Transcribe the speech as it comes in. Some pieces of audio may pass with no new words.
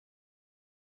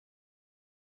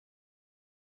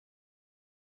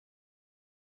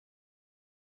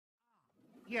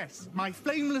Yes, my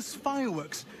flameless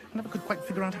fireworks. I never could quite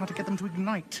figure out how to get them to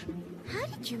ignite. How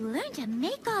did you learn to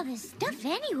make all this stuff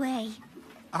anyway?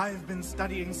 I've been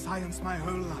studying science my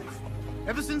whole life.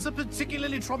 Ever since a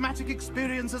particularly traumatic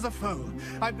experience as a foe,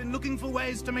 I've been looking for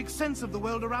ways to make sense of the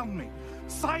world around me.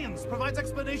 Science provides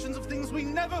explanations of things we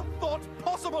never thought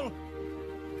possible.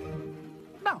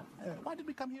 Now, why did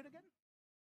we come here again?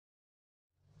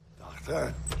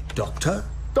 Doctor? Doctor?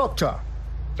 Doctor?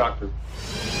 Doctor.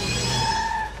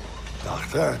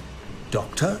 Doctor?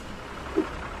 Doctor?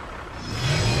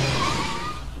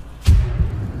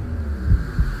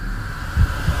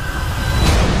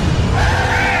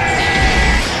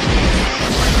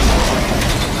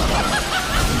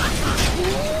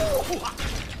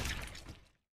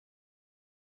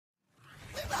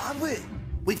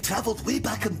 We've travelled way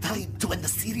back in time to when the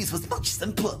series was much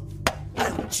simpler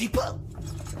and cheaper.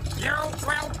 You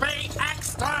will be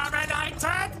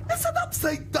exterminated! It's an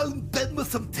upside-down bin with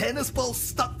some tennis balls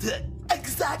stuck to it.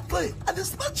 Exactly! And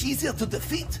it's much easier to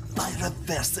defeat by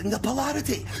reversing the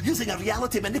polarity, using a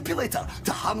reality manipulator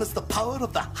to harness the power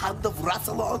of the Hand of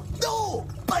Rassilon. No!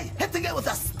 By hitting it with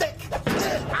a stick!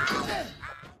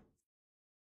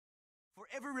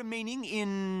 Forever remaining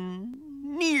in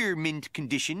near mint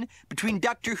condition between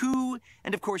Doctor Who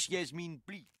and, of course, Yasmin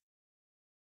Bleeth.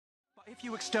 But if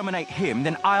you exterminate him,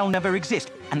 then I'll never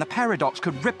exist, and the paradox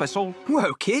could rip us all...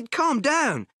 Whoa, kid, calm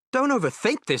down. Don't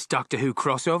overthink this Doctor Who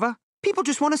crossover. People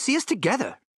just want to see us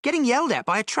together, getting yelled at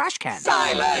by a trash can.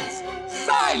 Silence!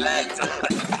 Silence!